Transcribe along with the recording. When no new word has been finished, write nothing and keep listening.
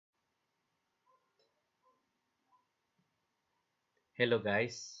Hello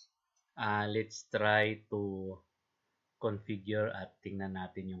guys, let's try to configure at tingnan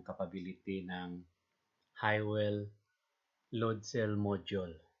natin yung capability ng Haiwell Loadcell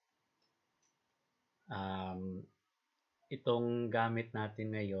module. Itong gamit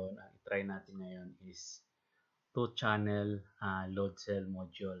natin ngayon, try natin ngayon is 2-channel load cell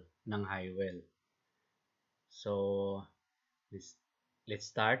module ng Haiwell. So, let's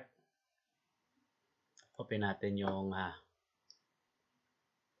start. Open natin yung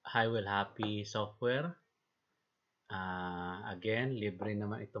Haiwell Happy software. Again, libre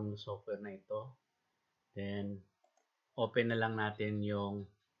naman itong software na ito. Then, open na lang natin yung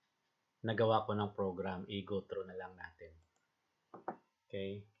nagawa ko ng program. I-go through na lang natin.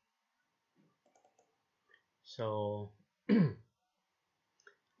 Okay. So,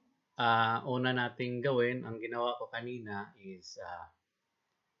 una nating gawin, ang ginawa ko kanina is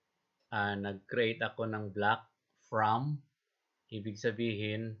nag-create ako ng block from. Ibig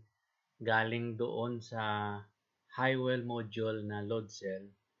sabihin, galing doon sa Haiwell module na load cell,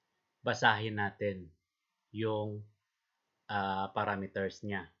 basahin natin yung parameters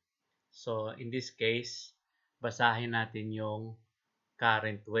niya. So, in this case, basahin natin yung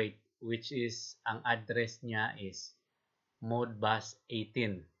current weight, which is, ang address niya is Modbus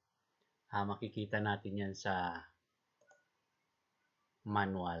 18. Makikita natin yan sa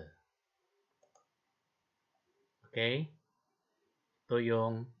manual. Okay? Ito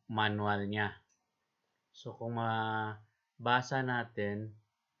yung manual niya. So, kung mabasa natin,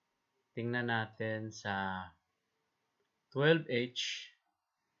 tingnan natin sa 12H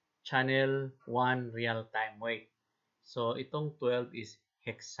channel 1 real-time weight. So, itong 12 is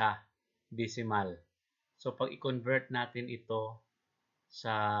hexadecimal. So, pag i-convert natin ito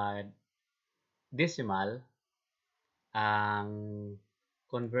sa decimal, ang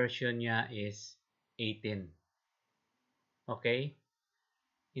conversion niya is 18. Okay?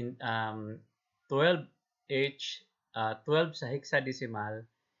 In 12H, 12 sa hexadecimal,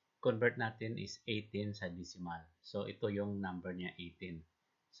 convert natin is 18 sa decimal. So, ito yung number niya, 18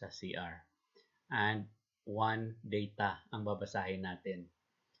 sa CR. And 1 data ang babasahin natin.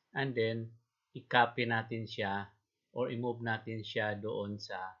 And then, i-copy natin siya or i-move natin siya doon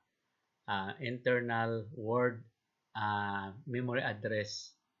sa internal word memory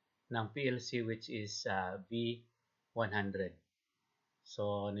address ng PLC, which is V100.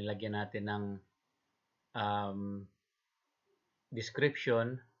 So, nilagyan natin ng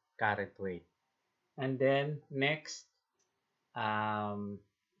description, current weight. And then, next,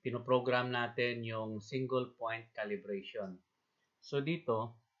 pinoprogram natin yung single point calibration. So,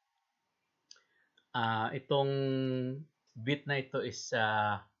 dito, itong bit na ito is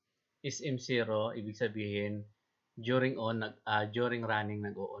M0, ibig sabihin, during running,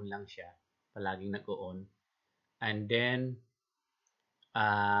 nag-o-on lang siya. Palaging nag-o-on. And then,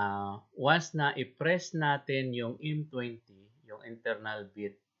 once na i-press natin yung M20, yung internal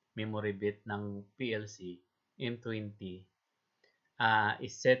bit, memory bit ng PLC, M20,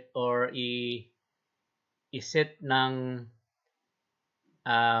 i-set or i-set ng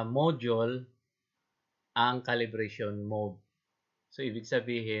module ang calibration mode. So, ibig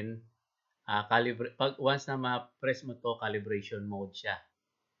sabihin, pag once na ma-press mo to, calibration mode siya.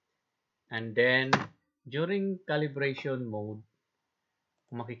 And then, during calibration mode,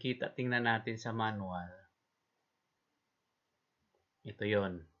 kung makikita, tingnan natin sa manual. Ito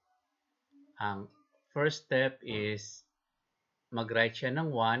yon. Ang first step is mag-write siya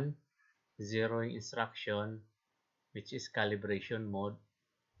ng 1, 0 yung instruction, which is calibration mode.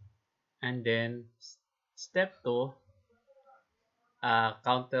 And then, step 2,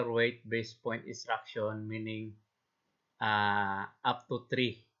 counterweight base point instruction, meaning up to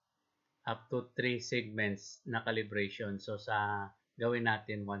 3 segments na calibration. So, gawin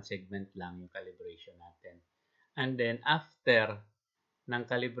natin 1 segment lang yung calibration natin. And then, after ng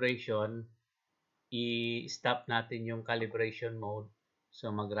calibration, i-stop natin yung calibration mode. So,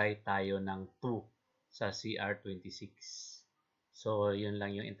 mag-write tayo ng 2 sa CR26. So, yun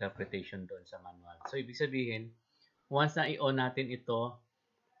lang yung interpretation doon sa manual. So, ibig sabihin, once na i-on natin ito,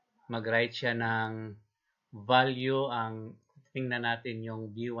 mag-write siya ng value. Ang tingnan natin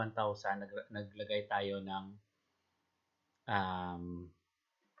yung V1000, naglagay tayo ng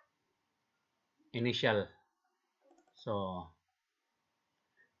initial. So,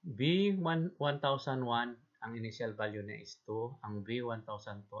 V1001, ang initial value niya is 2. Ang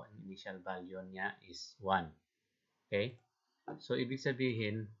V1002, ang initial value niya is 1. Okay? So, ibig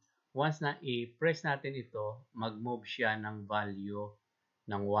sabihin, once na i-press natin ito, mag-move siya ng value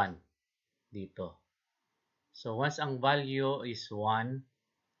ng 1 dito. So, once ang value is 1,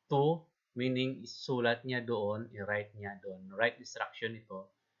 2, Meaning, isulat niya doon, i-write niya doon. Write instruction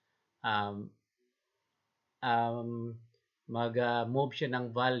ito. Mag-move siya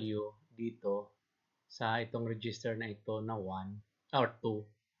ng value dito sa itong register na ito na 1 or 2.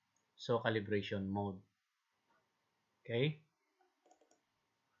 So, calibration mode. Okay?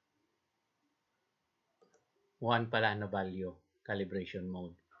 1 pala na value, calibration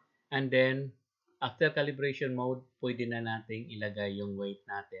mode. And then, after calibration mode, pwede na nating ilagay yung weight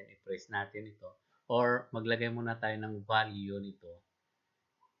natin. I-press natin ito. Or maglagay muna tayo ng value nito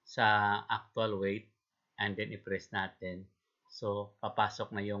sa actual weight. And then, i-press natin. So,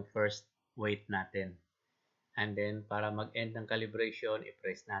 papasok na yung first weight natin. And then, para mag-end ng calibration,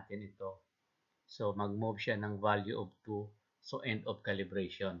 i-press natin ito. So, mag-move siya ng value of 2. So, end of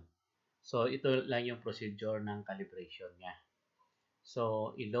calibration. So, ito lang yung procedure ng calibration niya.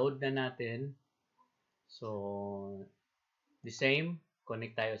 So, i-load na natin. So, the same.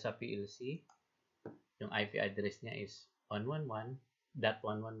 Connect tayo sa PLC. Yung IP address niya is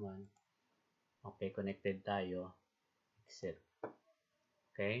 111.111. Okay, connected tayo. Exit.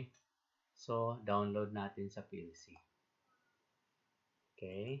 Okay. So, download natin sa PLC.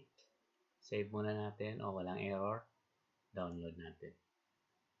 Okay. Save muna natin. O, walang error. Download natin.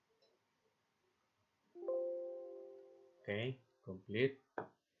 Okay. Complete.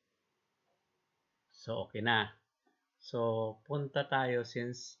 So, okay na. So, punta tayo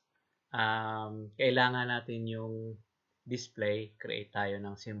since kailangan natin yung display, create tayo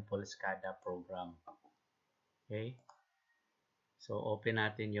ng simple SCADA program. Okay? So, open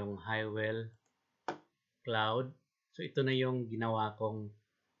natin yung Haiwell Cloud. So, ito na yung ginawa kong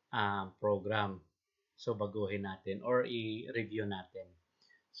program. So, baguhin natin or i-review natin.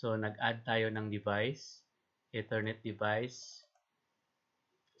 So, nag-add tayo ng device, Ethernet device.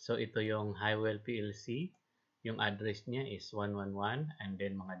 So, ito yung Haiwell PLC. Yung address niya is 111 and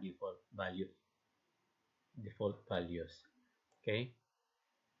then mga default values. Okay?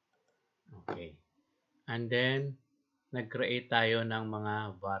 Okay. And then, nag-create tayo ng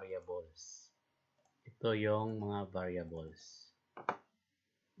mga variables. Ito yung mga variables.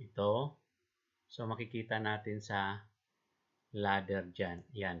 Ito. So, makikita natin sa ladder dyan.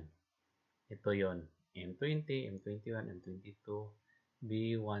 Yan. Ito yon M20, M21, M22,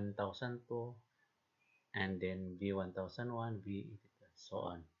 B1002, and then B1001, B80,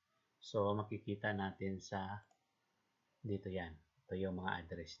 so on. So, makikita natin sa dito yan. Ito yung mga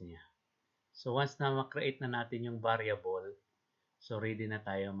address niya. So, once na ma-create na natin yung variable, so ready na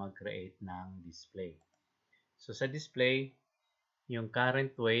tayo mag-create ng display. So, sa display, yung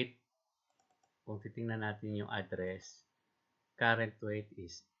current weight, kung titingnan natin yung address, current weight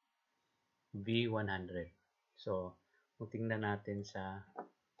is B100. So, kung tingnan natin sa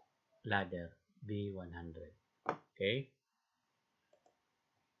ladder, B100. Okay?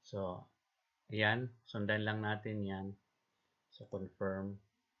 So, ayan. Sundan lang natin yan. So, confirm.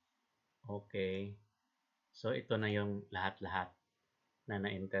 Okay. So, ito na yung lahat-lahat na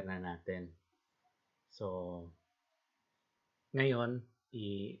na-enter na natin. So, ngayon,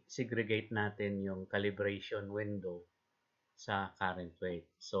 i-segregate natin yung calibration window sa current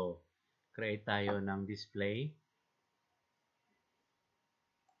weight. So, create tayo ng display.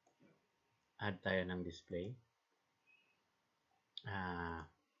 Add tayo ng display.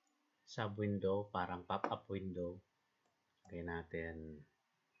 Sub-window, parang pop-up window. Lagyan natin,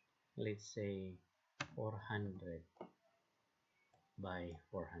 let's say, 400 by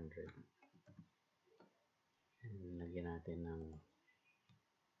 400. And lagyan natin ng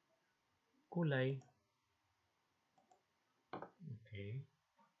kulay. Okay.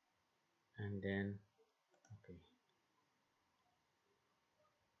 And then, okay.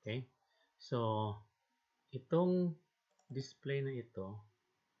 Okay. So, itong display na ito,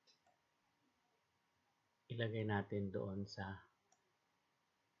 ilagay natin doon sa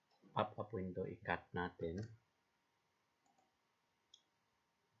pop-up window. I-cut natin.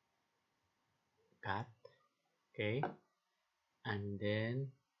 Cut. Okay. And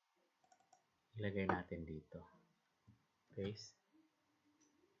then, ilagay natin dito. Paste.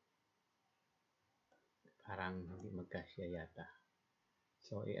 Parang hindi magkasya yata.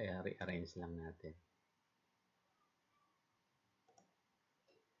 So, i-rearrange lang natin.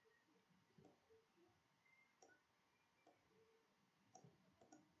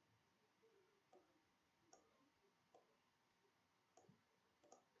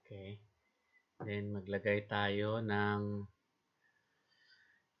 Okay. Then, maglagay tayo ng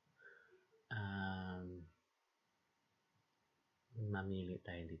mamili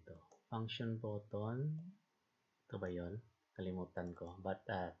tayo dito. Function button. Ito ba yun? Kalimutan ko. But,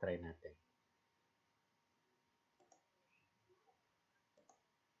 try natin.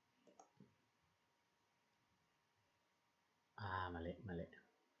 Mali.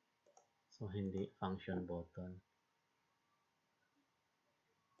 So, hindi function button.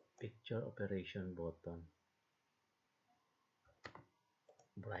 Picture operation button.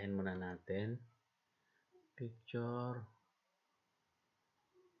 Burahin muna natin. Picture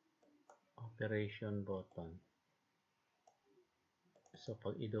operation button. So,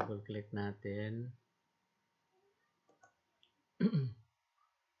 pag i-double click natin,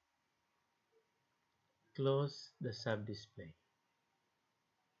 close the sub-display.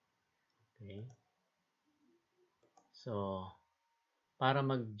 Okay. So, para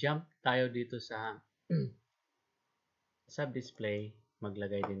mag-jump tayo dito sa sub-display,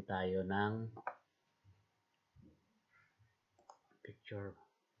 maglagay din tayo ng picture.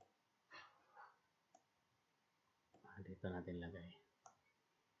 Dito natin lagay.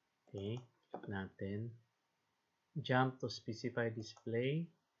 Okay. Click natin. Jump to specify display.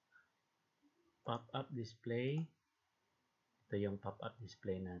 Pop-up display. Ito yung pop-up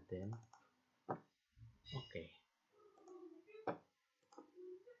display natin. Okay.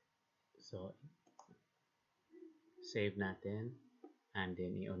 So, save natin and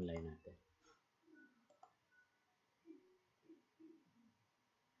then i-online natin.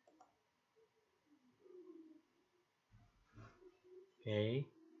 Okay.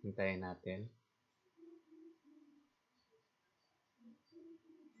 Hintayin natin.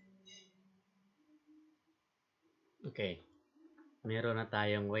 Okay. Meron na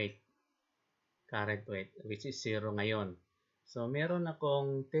tayong weight. Current weight, which is 0 ngayon. So, meron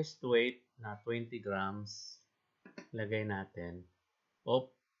akong test weight na 20 grams. Lagay natin.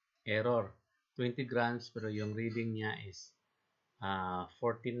 Error. 20 grams pero yung reading niya is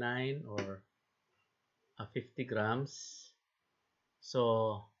 49 or 50 grams.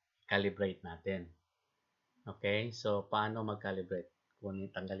 So, calibrate natin. Okay? So, paano mag-calibrate?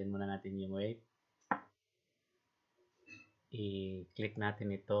 Tanggalin muna natin yung weight. I-click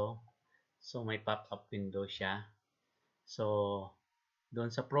natin ito. So, may pop-up window siya. So,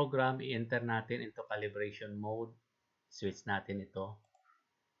 doon sa program, i-enter natin into calibration mode. Switch natin ito.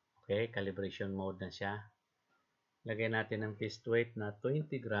 Okay, calibration mode na siya. Lagay natin ang test weight na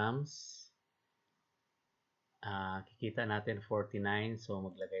 20 grams. Kikita natin 49. So,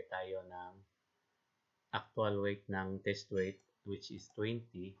 maglagay tayo ng actual weight ng test weight, which is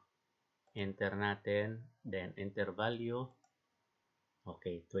 20. Enter natin. Then, enter value.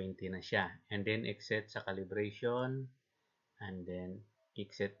 Okay, 20 na siya. And then, exit sa calibration. And then,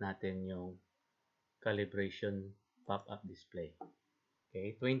 exit natin yung calibration pop-up display.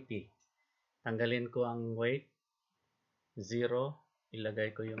 Okay, 20. Tanggalin ko ang weight. 0.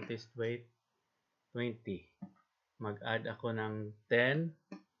 Ilagay ko yung test weight. 20. Mag-add ako ng 10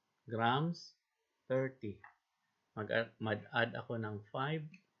 grams. 30. Mag-add ako ng 5.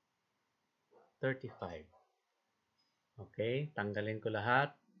 35. Okay, tanggalin ko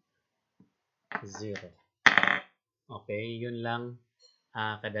lahat. 0. Okay, yun lang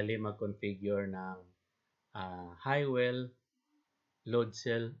kadali mag-configure ng Haiwell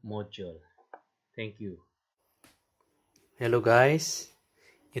Loadcell module. Thank you. Hello guys.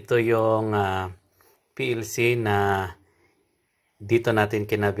 Ito yung PLC na dito natin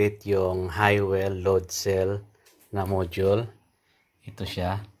kinabit yung Haiwell Loadcell na module. Ito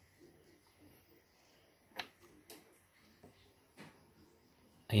siya.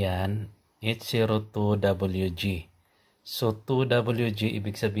 Ayan, 802WG. So, 2WG,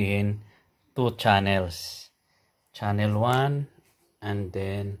 ibig sabihin, 2 channels. Channel 1, and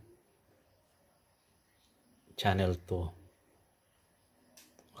then, channel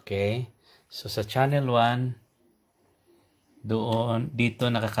 2. Okay? So, sa channel 1, dito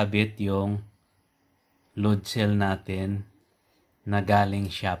nakakabit yung load cell natin na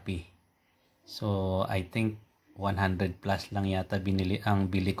galing Shopee. So, I think 100 plus lang yata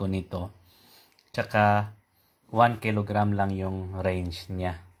bili ko nito. Tsaka 1 kilogram lang yung range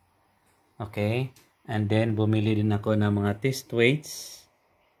niya. Okay? And then bumili din ako ng mga test weights.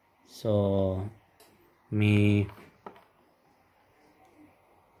 So may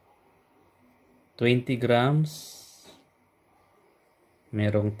 20 grams,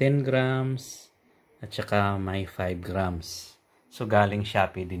 merong 10 grams, at saka may 5 grams. So galing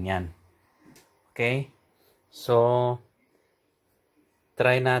Shopee din yan. Okay? So,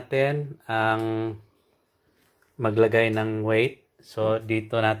 try natin ang maglagay ng weight. So,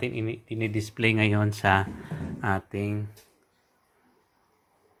 dito natin ini-display ngayon sa ating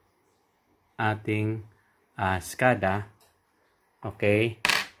SCADA. Okay.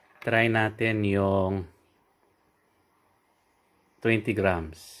 Try natin yung 20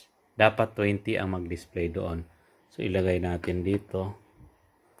 grams. Dapat 20 ang mag-display doon. So, ilagay natin dito.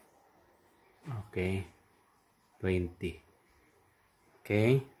 Okay. 20.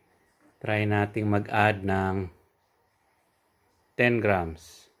 Okay. Try nating mag-add ng 10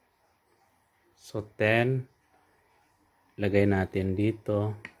 grams. So, 10. Lagay natin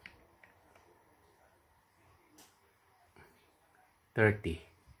dito. 30.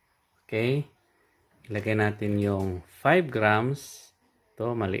 Okay. Ilagay natin yung 5 grams.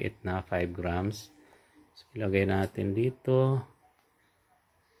 Ito, maliit na 5 grams. So, ilagay natin dito.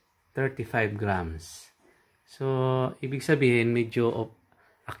 35 grams. So, ibig sabihin, medyo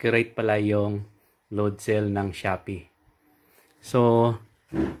accurate pala yung load cell ng Shopee. So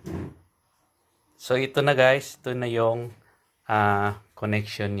ito na guys. Ito na yung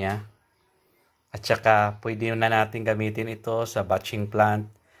connection niya. At saka, pwede na natin gamitin ito sa batching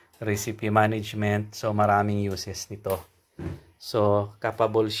plant, recipe management. So, maraming uses nito. So,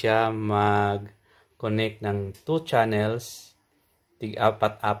 capable siya mag-connect ng 2 channels.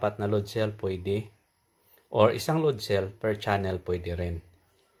 Tig-apat-apat na load cell pwede. Or isang load cell per channel pwede rin.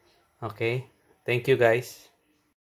 Okay? Thank you guys.